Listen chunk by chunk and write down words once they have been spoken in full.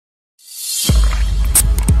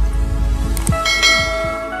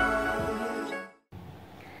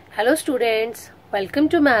Hello students, welcome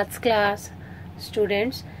to maths class.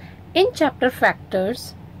 Students, in chapter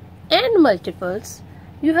factors and multiples,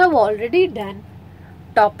 you have already done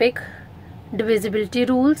topic divisibility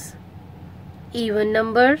rules, even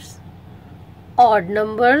numbers, odd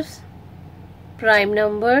numbers, prime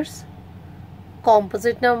numbers,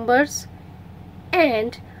 composite numbers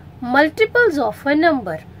and multiples of a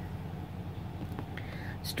number.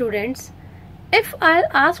 Students, if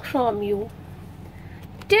I'll ask from you,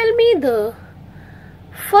 tell me the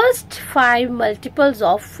first 5 multiples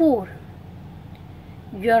of 4.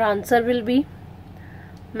 Your answer will be,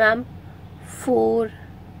 ma'am, 4,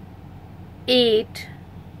 8,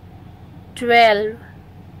 12,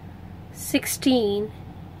 16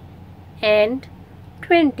 and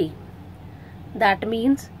 20. That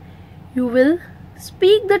means you will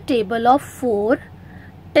speak the table of 4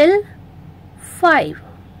 till 5.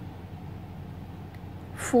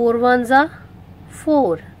 4 ones are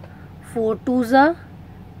 4, 4 twos are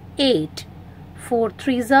 8, 4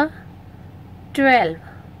 threes are 12,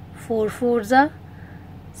 4 fours are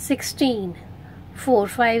 16, 4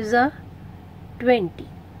 fives are 20.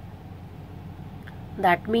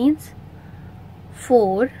 That means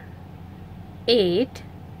 4, 8,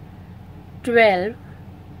 12,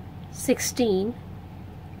 16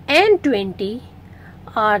 and 20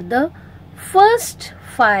 are the first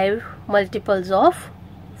 5 multiples of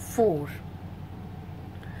 4.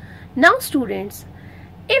 Now students,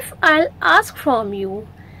 if I'll ask from you,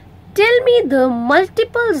 tell me the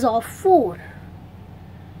multiples of 4.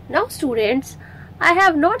 Now students, I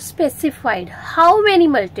have not specified how many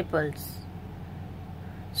multiples.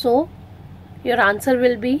 So, your answer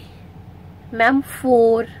will be, ma'am,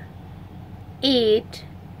 4, 8,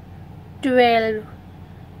 12,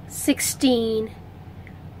 16,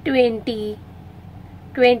 20,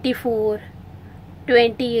 24,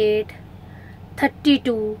 28,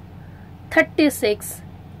 32, 36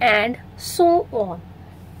 and so on.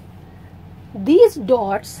 These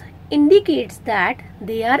dots indicates that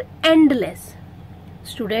they are endless.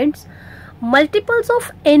 Students, multiples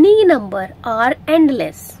of any number are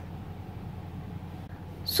endless.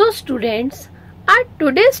 So students, our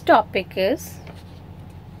today's topic is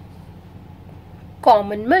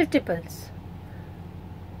common multiples.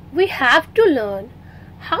 We have to learn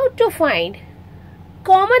how to find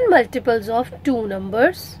common multiples of 2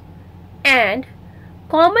 numbers and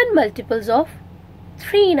common multiples of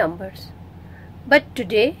 3 numbers. But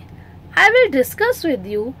today I will discuss with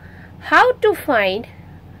you how to find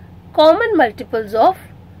common multiples of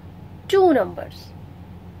 2 numbers.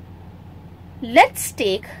 Let's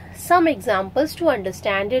take some examples to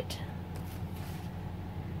understand it.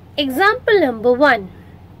 Example number 1.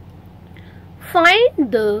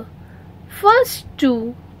 Find the first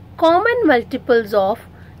 2 common multiples of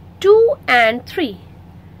 2 and 3.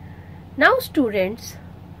 Now students,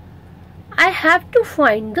 I have to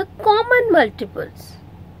find the common multiples.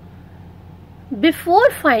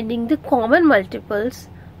 Before finding the common multiples,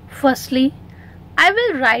 firstly, I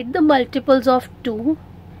will write the multiples of 2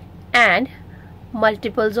 and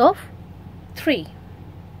multiples of 3.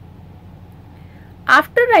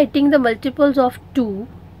 After writing the multiples of 2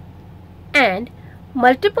 and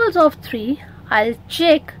multiples of 3, I'll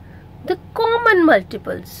check the common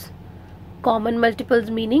multiples. Common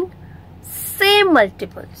multiples meaning same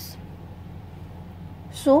multiples.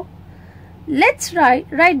 So, let's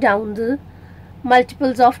write down the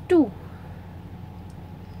multiples of 2.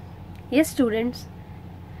 Yes students,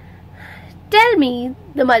 tell me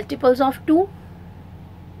the multiples of 2.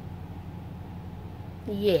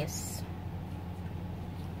 Yes.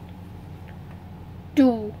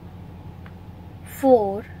 2,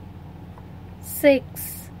 4,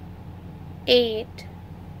 6, 8,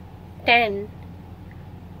 10,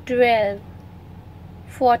 12,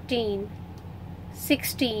 14,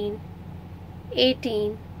 16,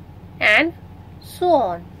 18 and so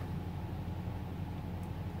on.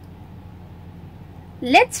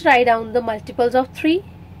 Let's write down the multiples of 3.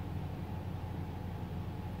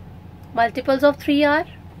 Multiples of 3 are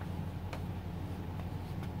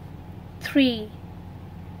 3,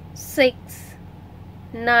 6,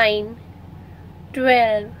 9,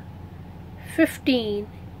 12, 15,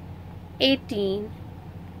 18,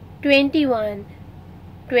 21,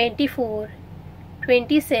 24,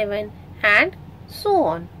 27 and so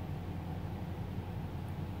on.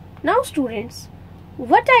 Now students,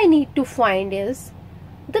 what I need to find is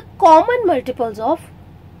the common multiples of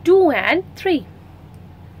 2 and 3.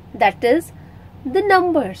 That is, the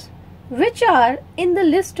numbers which are in the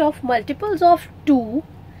list of multiples of 2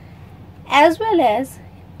 as well as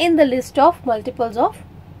in the list of multiples of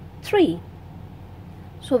 3.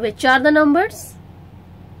 So which are the numbers?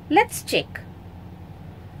 Let's check.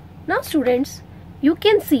 Now students, you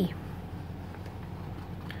can see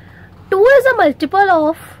 2 is a multiple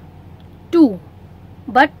of 2,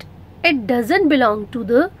 but it doesn't belong to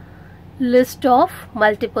the list of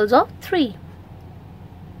multiples of 3.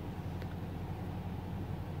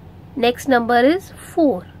 Next number is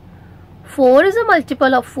 4. 4 is a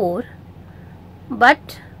multiple of 4,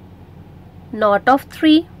 but not of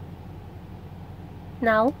 3.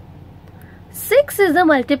 Now 6 is a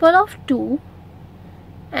multiple of 2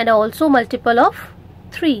 and also multiple of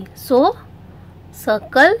 3. So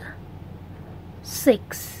circle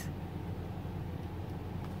 6.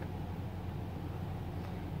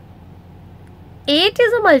 8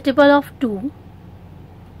 is a multiple of 2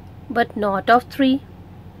 but not of 3.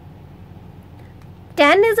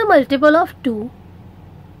 10 is a multiple of 2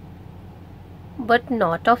 but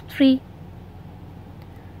not of 3.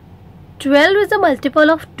 12 is a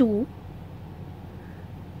multiple of 2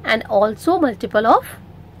 and also multiple of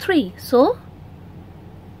 3. So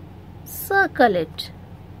circle it.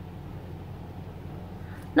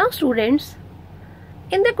 Now students,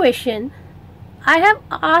 in the question I have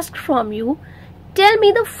asked from you, tell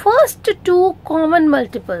me the first 2 common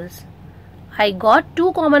multiples. I got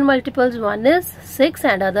 2 common multiples, one is 6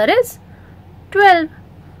 and other is 12.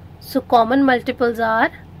 So common multiples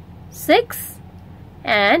are 6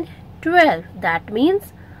 and 12. That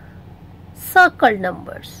means circle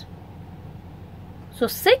numbers. So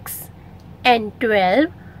 6 and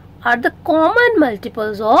 12 are the common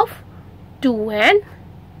multiples of 2 and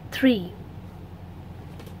 3.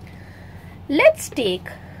 Let's take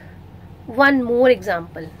one more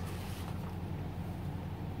example.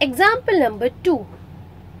 Example number 2.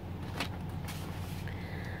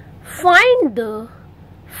 Find the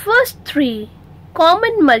first 3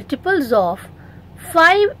 common multiples of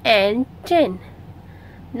 5 and 10.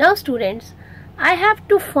 Now students, I have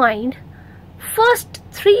to find first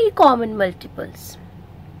 3 common multiples.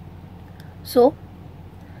 So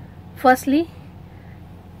firstly,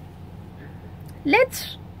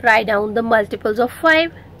 let's write down the multiples of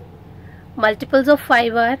 5. Multiples of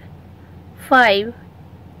 5 are 5,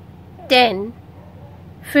 10,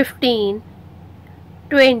 15,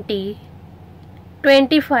 20,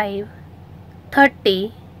 25,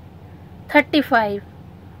 30, 35,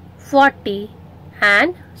 40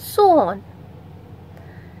 and so on.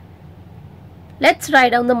 Let's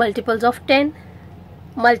write down the multiples of 10.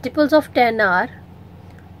 Multiples of 10 are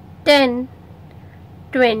 10,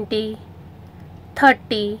 20,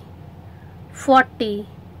 30, 40,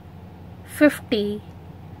 50,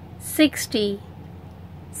 60,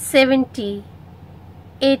 70,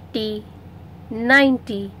 80,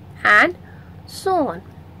 90 and so on.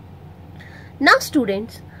 Now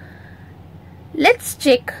students, let's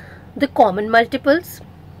check the common multiples.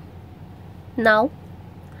 Now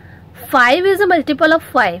 5 is a multiple of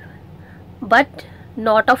 5 but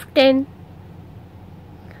not of 10.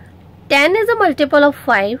 10 is a multiple of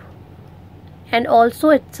 5 and also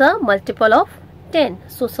it's a multiple of 10.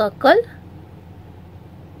 So circle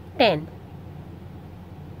 10.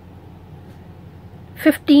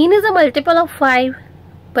 15 is a multiple of 5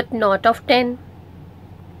 but not of 10.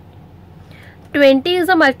 20 is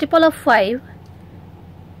a multiple of 5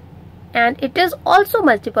 and it is also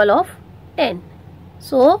multiple of 10.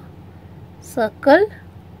 So circle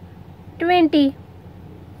 20.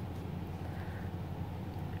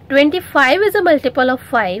 25 is a multiple of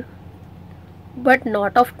 5 but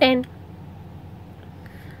not of 10.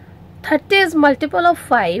 30 is multiple of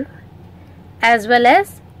 5 as well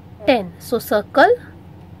as 10. So circle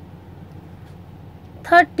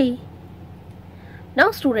 30.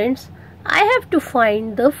 Now students, I have to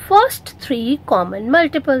find the first 3 common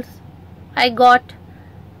multiples. I got.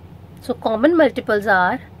 So common multiples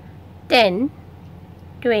are 10,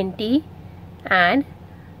 20 and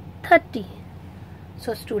 30.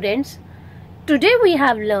 So students, today we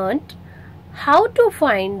have learnt how to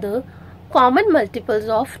find the common multiples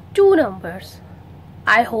of 2 numbers.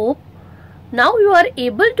 I hope now you are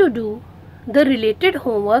able to do the related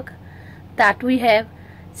homework that we have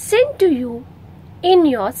sent to you in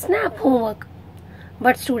your SNAP homework.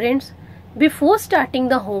 But students, before starting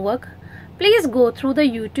the homework, please go through the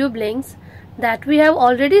YouTube links that we have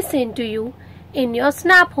already sent to you in your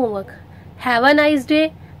SNAP homework. Have a nice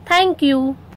day. Thank you.